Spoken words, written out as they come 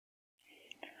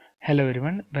Hello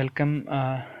everyone, welcome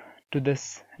to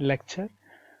this lecture.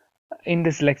 In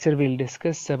this lecture, we'll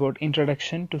discuss about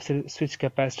introduction to switch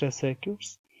capacitor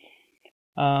circuits.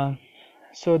 The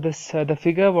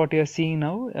figure what you are seeing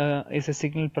now is a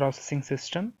signal processing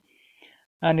system,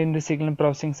 and in the signal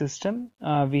processing system,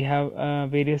 we have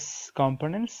various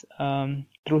components.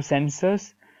 Through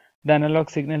sensors, the analog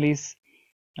signal is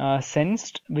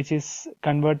sensed, which is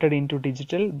converted into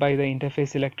digital by the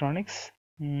interface electronics,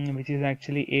 which is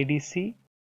actually ADC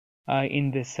in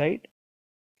this side.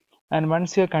 And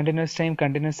once your continuous time,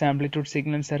 continuous amplitude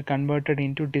signals are converted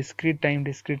into discrete time,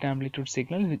 discrete amplitude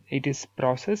signal, it is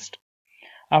processed.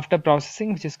 After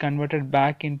processing, which is converted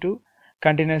back into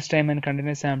continuous time and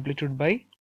continuous amplitude by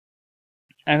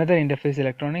another interface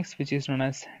electronics, which is known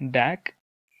as DAC.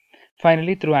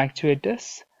 Finally, through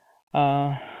actuators,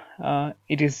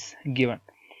 it is given.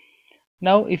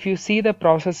 Now, if you see the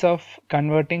process of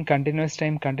converting continuous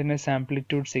time, continuous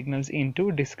amplitude signals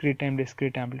into discrete time,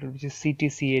 discrete amplitude, which is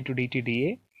CTCA to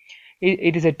DTDA,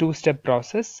 it is a two-step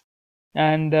process,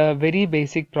 and the very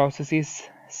basic process is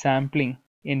sampling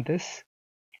in this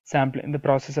the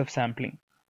process of sampling.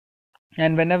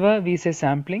 And whenever we say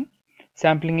sampling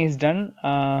is done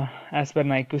as per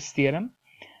Nyquist's theorem,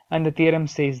 and the theorem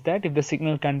says that if the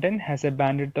signal content has a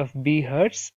bandwidth of b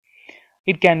hertz,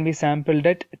 it can be sampled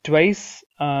at twice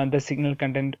the signal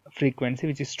content frequency,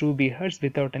 which is 2 bHz,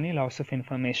 without any loss of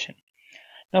information.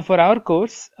 Now, for our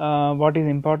course, what is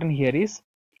important here is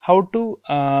how to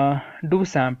do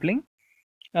sampling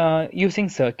using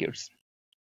circuits.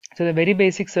 So, the very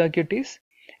basic circuit is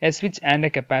a switch and a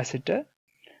capacitor,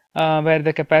 where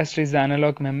the capacitor is the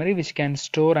analog memory which can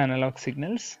store analog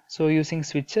signals. So, using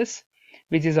switches,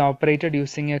 which is operated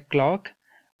using a clock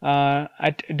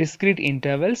at discrete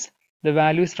intervals, the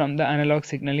values from the analog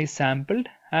signal is sampled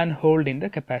and held in the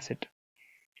capacitor.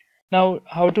 Now,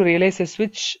 how to realize a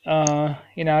switch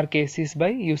in our case is by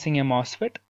using a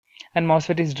MOSFET, and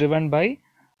MOSFET is driven by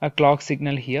a clock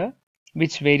signal here,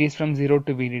 which varies from 0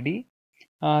 to VDD.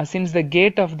 Since the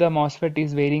gate of the MOSFET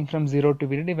is varying from 0 to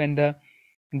VDD, when the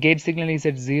gate signal is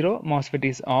at 0, MOSFET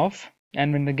is off,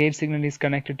 and when the gate signal is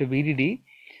connected to VDD,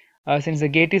 since the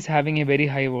gate is having a very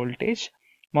high voltage,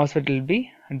 MOSFET will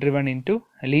be driven into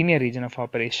a linear region of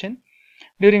operation.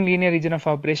 During linear region of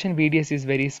operation, VDS is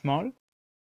very small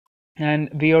and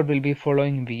Vout will be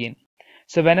following Vin.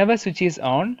 So whenever switch is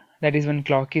on, that is when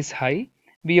clock is high,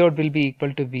 Vout will be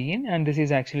equal to Vin, and this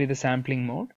is actually the sampling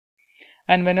mode.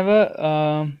 And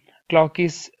whenever clock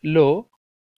is low,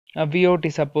 Vout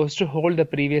is supposed to hold the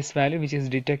previous value which is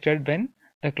detected when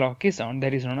the clock is on,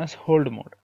 that is known as hold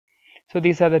mode. So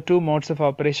these are the two modes of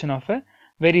operation of a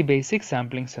very basic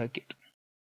sampling circuit.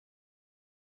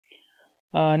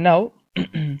 Now,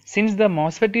 since the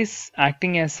MOSFET is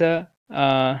acting as a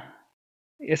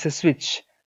switch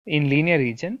in linear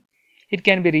region, it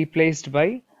can be replaced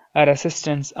by a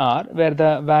resistance R, where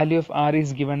the value of R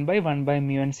is given by 1 by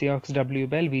mu n C ox W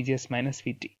by L VGS minus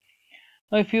VT.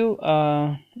 Now, if you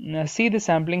see the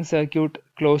sampling circuit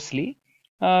closely,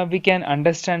 we can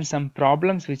understand some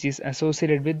problems which is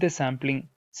associated with the sampling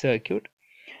circuit.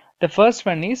 The first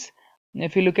one is,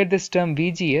 if you look at this term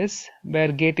VGS,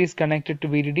 where gate is connected to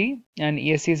VDD and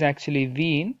ES is actually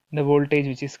Vin, the voltage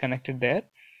which is connected there.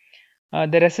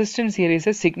 The resistance here is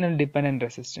a signal dependent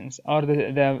resistance, or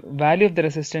the value of the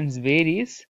resistance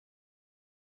varies.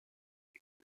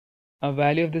 A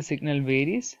value of the signal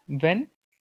varies when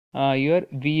your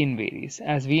Vin varies.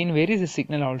 As Vin varies, the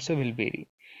signal also will vary.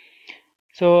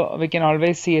 So we can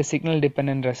always see a signal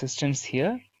dependent resistance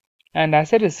here, and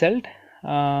as a result,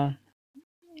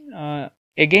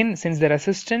 again, since the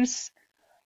resistance,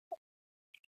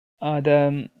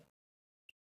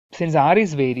 since R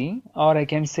is varying, or I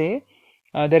can say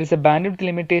there is a bandwidth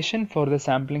limitation for the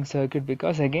sampling circuit,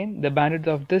 because again the bandwidth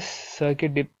of this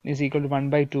circuit is equal to 1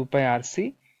 by 2 pi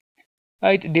RC.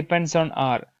 It depends on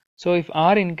R. So if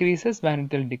R increases,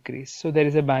 bandwidth will decrease. So there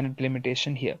is a bandwidth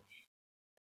limitation here.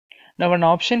 Now one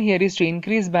option here is to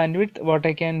increase bandwidth. What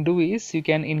I can do is, you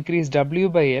can increase W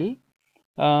by L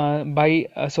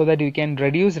so that you can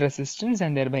reduce resistance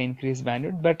and thereby increase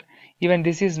bandwidth. But even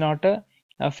this is not a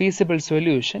feasible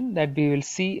solution, that we will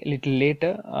see a little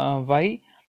later why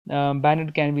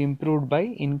bandwidth can be improved by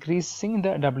increasing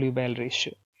the W by L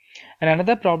ratio. And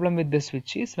another problem with this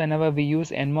switch is, whenever we use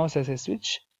NMOS as a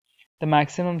switch, the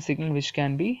maximum signal which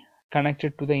can be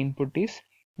connected to the input is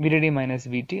VDD minus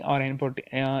VT, or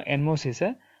NMOS is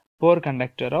a poor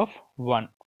conductor of 1.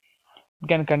 It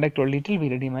can conduct only till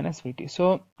VDD minus VT.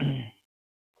 So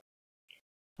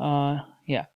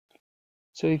yeah.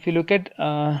 So if you look at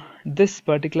this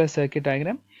particular circuit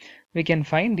diagram, we can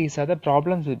find these are the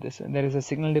problems with this. There is a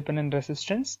signal dependent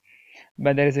resistance,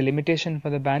 but there is a limitation for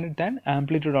the bandwidth, and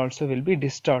amplitude also will be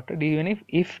distorted even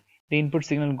if the input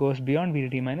signal goes beyond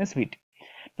VDD minus VT.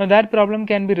 Now that problem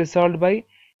can be resolved by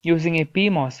using a P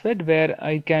MOSFET where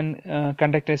I can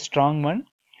conduct a strong one,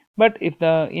 but if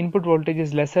the input voltage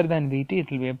is lesser than VT,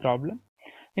 it will be a problem.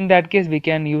 In that case, we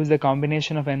can use the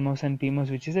combination of NMOS and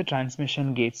PMOS, which is a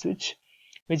transmission gate switch,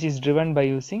 which is driven by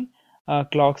using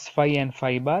clocks phi and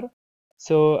phi bar.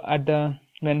 So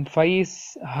when phi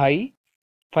is high,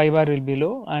 phi bar will be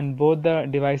low, and both the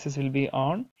devices will be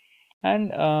on,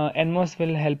 and NMOS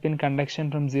will help in conduction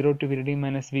from 0 to VDD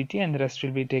minus VT, and the rest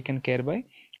will be taken care by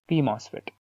P MOSFET.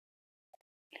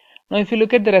 Now if you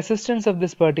look at the resistance of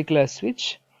this particular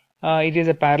switch, it is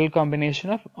a parallel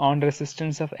combination of on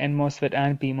resistance of N MOSFET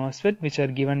and P MOSFET, which are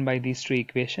given by these two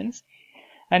equations.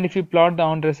 And if you plot the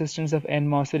on resistance of N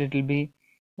MOSFET, it will be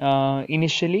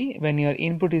initially when your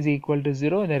input is equal to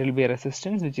 0, there will be a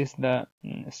resistance, which is the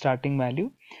starting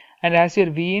value, and as your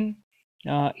Vin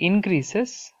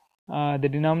increases, the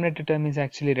denominator term is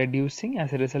actually reducing.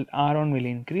 As a result, R1 will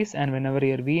increase, and whenever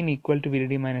your Vin equal to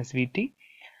VDD minus VT,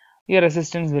 your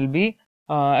resistance will be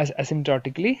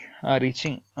asymptotically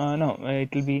reaching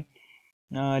it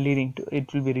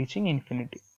will be reaching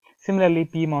infinity. Similarly,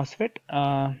 P MOSFET,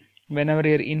 whenever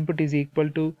your input is equal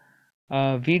to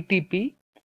VTP,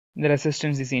 the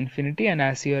resistance is infinity, and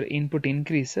as your input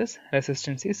increases,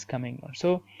 resistance is coming down.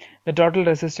 So the total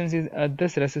resistance is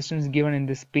this resistance given in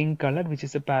this pink color, which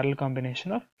is a parallel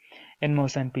combination of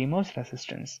NMOS and PMOS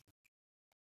resistance.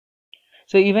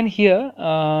 So even here,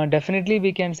 definitely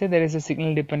we can say there is a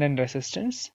signal dependent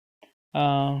resistance.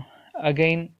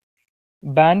 Again,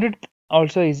 bandwidth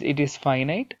also is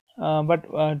finite, but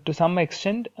to some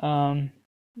extent the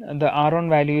R1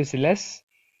 value is less,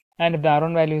 and if the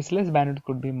R1 value is less, bandwidth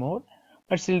could be more,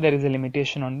 but still there is a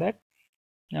limitation on that.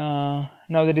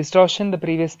 Now the distortion, the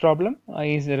previous problem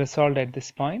is resolved at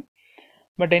this point,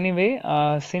 but anyway,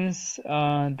 since we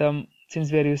are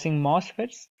using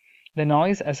MOSFETs, the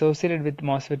noise associated with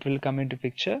MOSFET will come into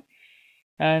picture.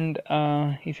 And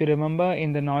if you remember,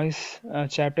 in the noise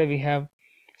chapter, we have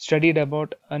studied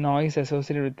about a noise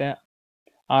associated with the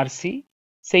RC.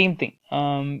 Same thing,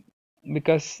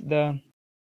 because the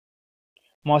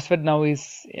MOSFET now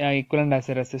is equivalent as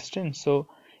a resistance, so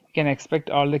you can expect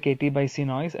all the KT by C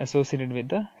noise associated with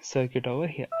the circuit over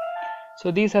here. So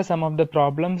these are some of the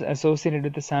problems associated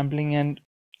with the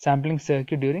sampling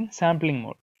circuit during sampling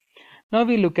mode. Now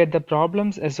we look at the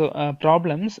problems. Now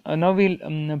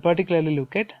we'll particularly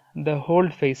look at the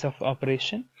hold phase of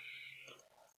operation.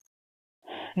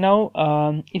 Now,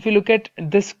 if you look at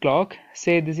this clock,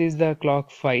 say this is the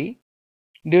clock phi.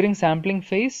 During sampling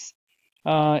phase,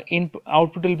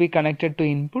 output will be connected to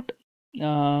input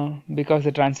because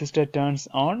the transistor turns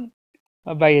on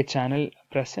by a channel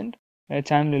present. A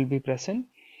channel will be present,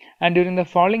 and during the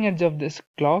falling edge of this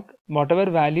clock, whatever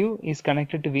value is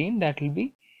connected to Vin, that will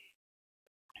be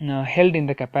held in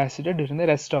the capacitor during the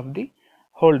rest of the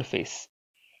hold phase.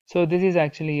 So this is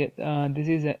actually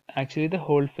the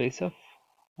hold phase of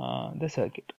the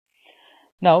circuit.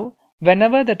 Now,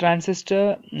 whenever the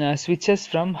transistor switches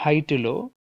from high to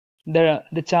low,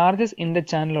 the charges in the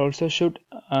channel also should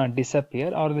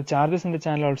disappear, or the charges in the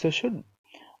channel also should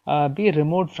be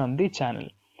removed from the channel.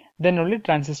 Then only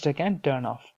transistor can turn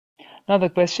off. Now the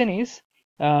question is,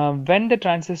 when the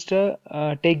transistor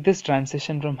take this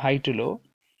transition from high to low,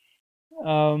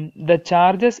 the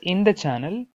charges in the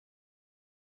channel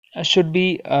should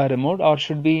be removed, or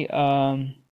should be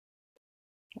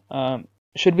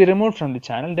removed from the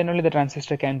channel. Then only the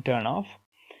transistor can turn off.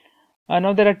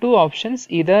 Now there are two options: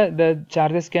 either the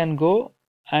charges can go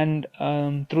and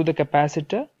through the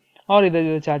capacitor, or either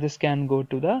the charges can go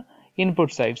to the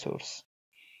input side source.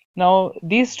 Now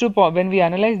these two, when we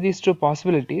analyze these two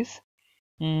possibilities,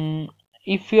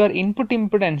 if your input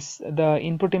impedance, the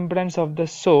input impedance of the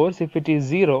source, if it is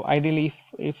 0, ideally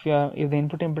if the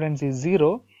input impedance is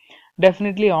 0,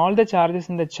 definitely all the charges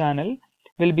in the channel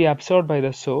will be absorbed by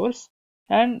the source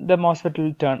and the MOSFET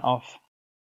will turn off.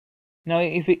 Now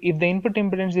if the input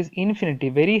impedance is infinity,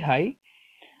 very high,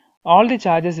 all the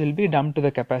charges will be dumped to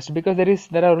the capacitor, because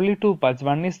there are only two paths.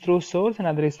 One is through source and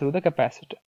other is through the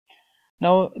capacitor.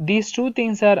 Now these two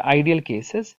things are ideal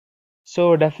cases.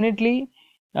 So definitely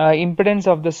impedance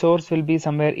of the source will be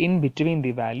somewhere in between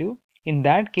the value. In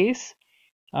that case,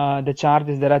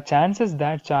 there are chances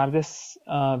that charges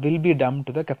will be dumped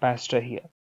to the capacitor here.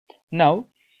 Now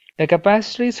the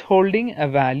capacitor is holding a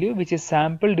value which is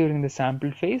sampled during the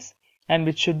sample phase and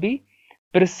which should be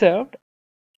preserved,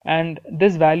 and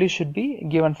this value should be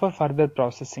given for further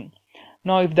processing.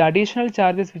 Now if the additional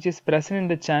charges which is present in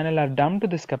the channel are dumped to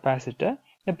this capacitor,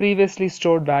 the previously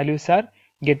stored values are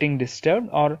getting disturbed,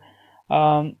 or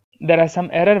there are some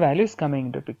error values coming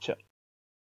into picture.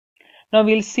 Now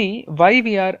we'll see why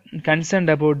we are concerned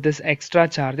about this extra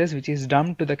charges which is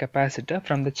dumped to the capacitor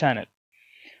from the channel.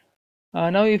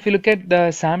 Now if you look at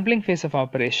the sampling phase of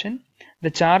operation, the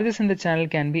charges in the channel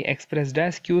can be expressed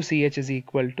as QCH is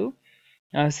equal to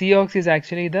Cox is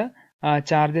actually the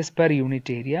charges per unit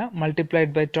area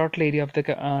multiplied by total area of the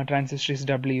transistor is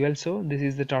WL. So this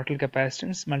is the total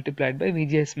capacitance multiplied by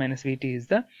VGS minus VT is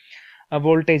the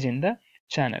voltage in the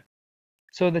channel.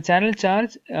 So the channel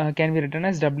charge can be written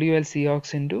as WL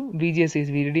Cox into VGS is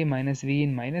VDD minus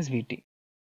Vin minus VT.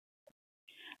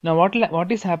 Now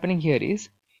what is happening here is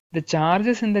the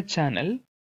charges in the channel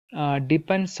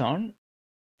depends on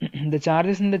the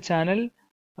charges in the channel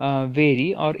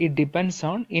vary, or it depends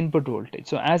on input voltage.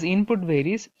 So as input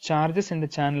varies, charges in the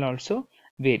channel also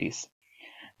varies.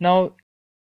 Now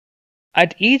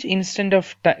at each instant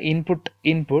of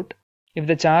input, if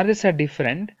the charges are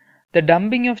different, the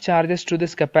dumping of charges to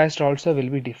this capacitor also will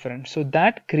be different. So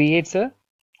that creates a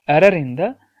error in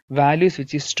the values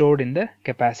which is stored in the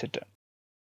capacitor.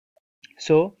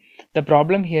 So the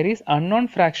problem here is unknown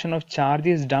fraction of charge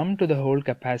is dumped to the whole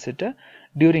capacitor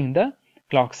during the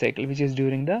clock cycle, which is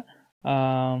during the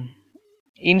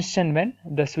instant when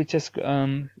the switches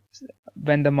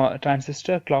when the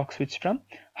transistor clock switch from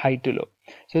high to low.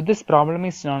 So this problem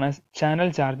is known as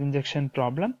channel charge injection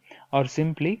problem, or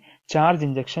simply charge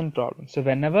injection problem. So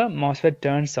whenever MOSFET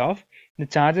turns off, the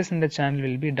charges in the channel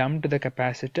will be dumped to the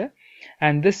capacitor,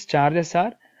 and these charges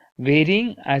are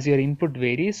varying as your input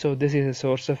varies. So this is a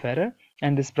source of error,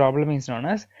 and this problem is known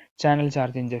as channel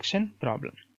charge injection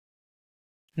problem.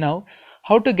 Now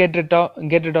how to get rid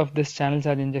of this channel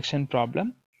charge injection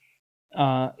problem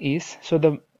is, so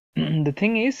the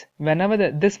thing is, whenever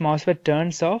this MOSFET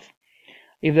turns off,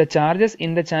 if the charges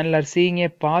in the channel are seeing a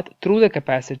path through the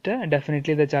capacitor,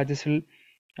 definitely the charges will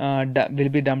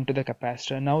be dumped to the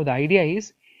capacitor. Now the idea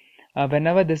is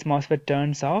whenever this MOSFET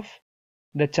turns off,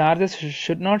 the charges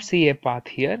should not see a path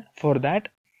here. For that,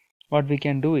 what we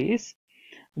can do is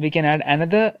we can add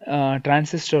another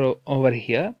transistor over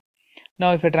here.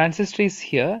 Now if a transistor is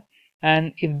here,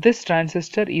 and if this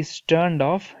transistor is turned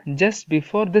off just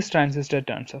before this transistor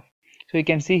turns off, so you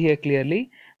can see here clearly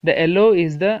the yellow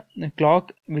is the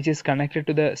clock which is connected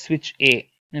to the switch A.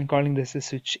 I'm calling this a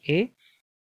switch A,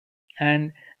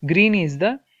 and green is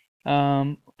the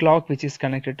clock which is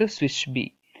connected to switch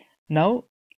B. Now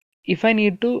if I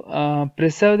need to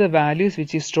preserve the values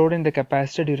which is stored in the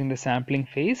capacitor during the sampling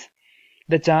phase,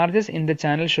 the charges in the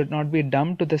channel should not be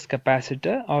dumped to this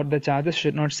capacitor, or the charges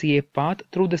should not see a path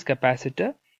through this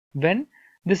capacitor when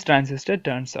this transistor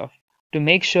turns off. To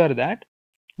make sure that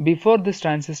before this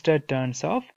transistor turns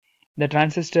off, the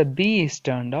transistor B is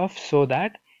turned off, so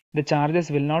that the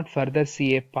charges will not further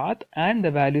see a path and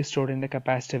the value stored in the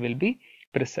capacitor will be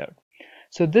preserved.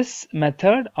 So this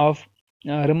method of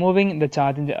removing the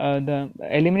charge,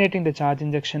 eliminating the charge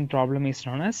injection problem is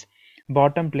known as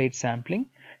bottom plate sampling,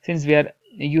 since we are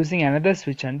using another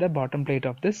switch on the bottom plate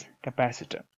of this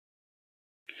capacitor.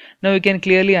 Now you can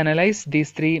clearly analyze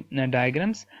these three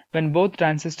diagrams. When both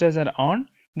transistors are on,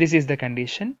 this is the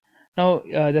condition. Now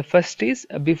the first is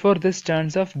before this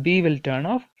turns off, B will turn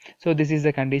off. So this is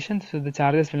the condition. So the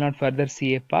charges will not further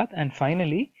see a path. And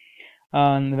finally,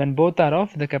 when both are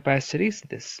off, the capacitor is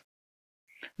this.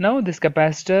 Now this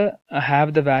capacitor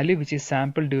have the value which is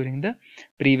sampled during the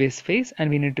previous phase, and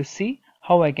we need to see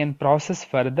how I can process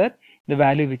further the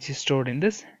value which is stored in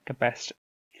this capacitor.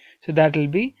 So that will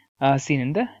be seen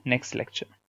in the next lecture.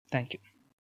 Thank you.